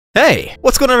Hey,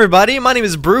 what's going on everybody? My name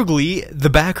is Broogli, the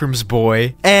Backrooms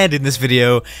boy, and in this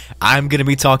video, I'm going to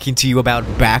be talking to you about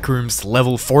Backrooms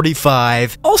level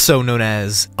 45, also known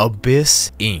as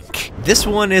Abyss Inc. This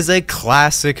one is a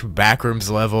classic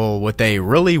Backrooms level with a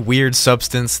really weird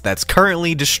substance that's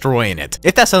currently destroying it.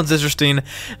 If that sounds interesting,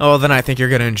 oh, then I think you're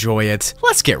going to enjoy it.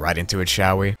 Let's get right into it,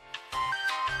 shall we?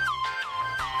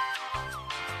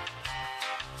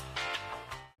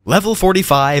 Level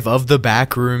 45 of the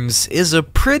Backrooms is a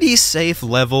pretty safe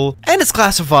level, and it's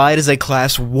classified as a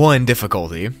Class 1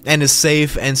 difficulty, and is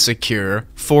safe and secure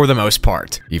for the most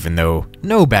part, even though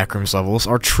no Backrooms levels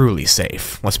are truly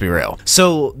safe, let's be real.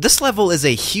 So, this level is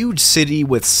a huge city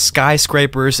with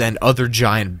skyscrapers and other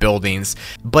giant buildings,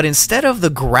 but instead of the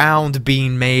ground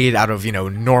being made out of,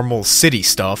 normal city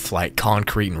stuff like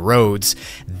concrete and roads,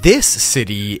 this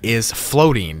city is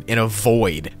floating in a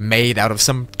void made out of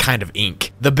some kind of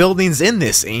ink. The buildings in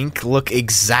this ink look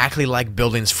exactly like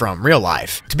buildings from real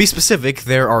life. To be specific,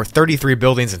 there are 33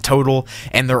 buildings in total,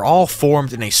 and they're all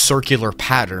formed in a circular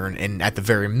pattern, and at the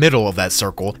very middle of that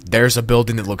circle, there's a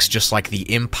building that looks just like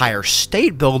the Empire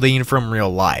State Building from real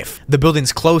life. The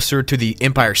buildings closer to the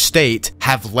Empire State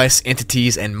have less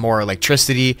entities and more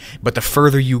electricity, but the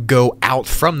further you go out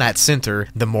from that center,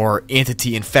 the more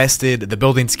entity infested the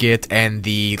buildings get, and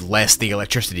the less the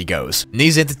electricity goes. And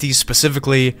these entities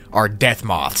specifically are death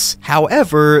moths.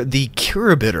 However, the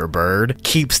Curabiter bird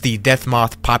keeps the death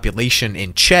moth population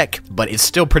in check, but it's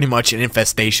still pretty much an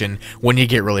infestation when you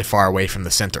get really far away from the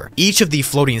center. Each of the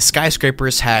floating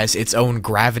skyscrapers has its own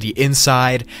gravity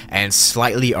inside and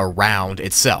slightly around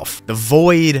itself. The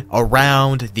void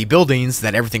around the buildings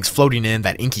that everything's floating in,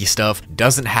 that inky stuff,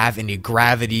 doesn't have any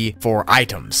gravity for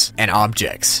items and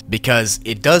objects, because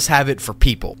it does have it for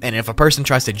people. And if a person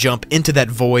tries to jump into that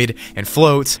void and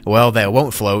float, well, they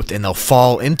won't float and they'll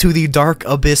fall into the dark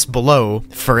abyss below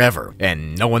forever.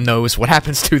 And no one knows what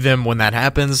happens to them when that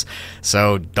happens,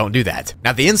 so don't do that.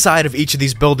 Now, the inside of each of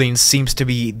these buildings seems to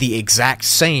be the exact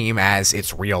same as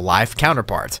its real life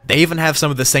counterpart. They even have some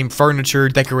of the same furniture,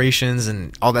 decorations,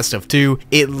 and all that stuff too.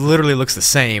 It literally looks the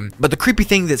same, but the creepy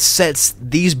thing that sets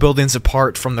these buildings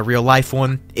apart from the real life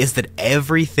one is that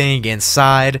everything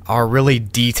inside are really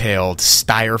detailed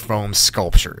styrofoam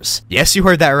sculptures. Yes, you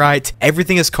heard that right.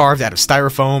 Everything is carved out of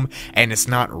styrofoam, and it's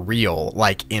not real,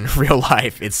 like in real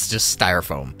life, it's just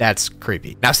styrofoam. That's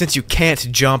creepy. Now, since you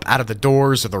can't jump out of the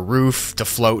doors or the roof to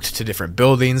float to different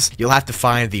buildings, you'll have to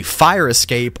find the fire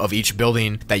escape of each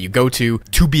building that you go to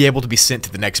be able to be sent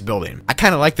to the next building. I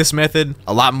kind of like this method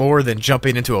a lot more than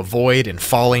jumping into a void and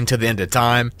falling to the end of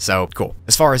time, so cool.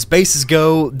 As far as bases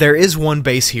go, there is one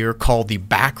base here called the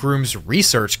Backrooms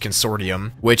Research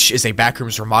Consortium, which is a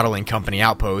Backrooms remodeling company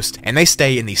outpost, and they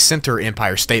stay in the center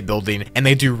Empire State Building, and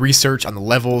they do research on the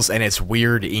levels and its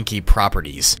weird inky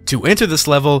properties. To enter this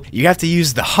level, you have to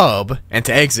use the hub, and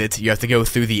to exit, you have to go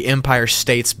through the Empire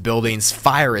State's building's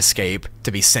fire escape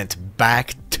to be sent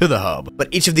back to the hub. But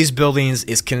each of these buildings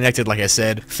is connected, like I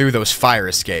said, through those fire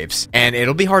escapes, and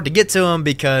it'll be hard to get to them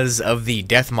because of the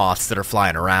death moths that are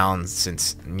flying around.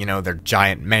 Since, they're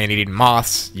giant man-eating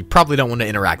moths, you probably don't want to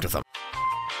interact with them.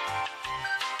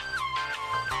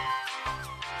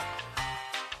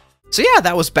 So yeah,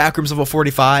 that was Backrooms level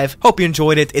 45. Hope you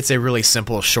enjoyed it. It's a really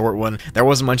simple, short one. There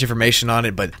wasn't much information on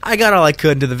it, but I got all I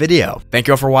could into the video. Thank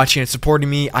you all for watching and supporting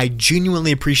me. I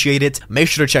genuinely appreciate it. Make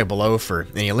sure to check below for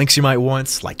any links you might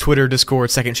want, like Twitter,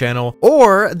 Discord, second channel,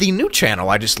 or the new channel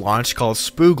I just launched called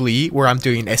Spoogli, where I'm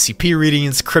doing SCP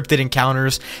readings, cryptid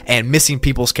encounters, and missing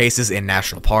people's cases in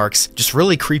national parks. Just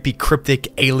really creepy, cryptic,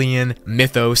 alien,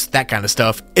 mythos, that kind of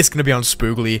stuff. It's gonna be on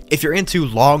Spoogli. If you're into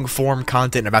long-form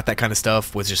content about that kind of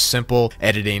stuff with just simple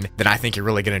editing, then I think you're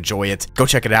really gonna enjoy it. Go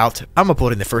check it out. I'm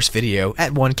uploading the first video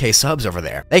at 1K subs over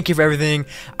there. Thank you for everything.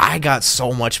 I got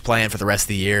so much planned for the rest of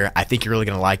the year. I think you're really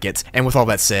gonna like it. And with all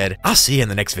that said, I'll see you in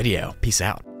the next video. Peace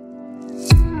out.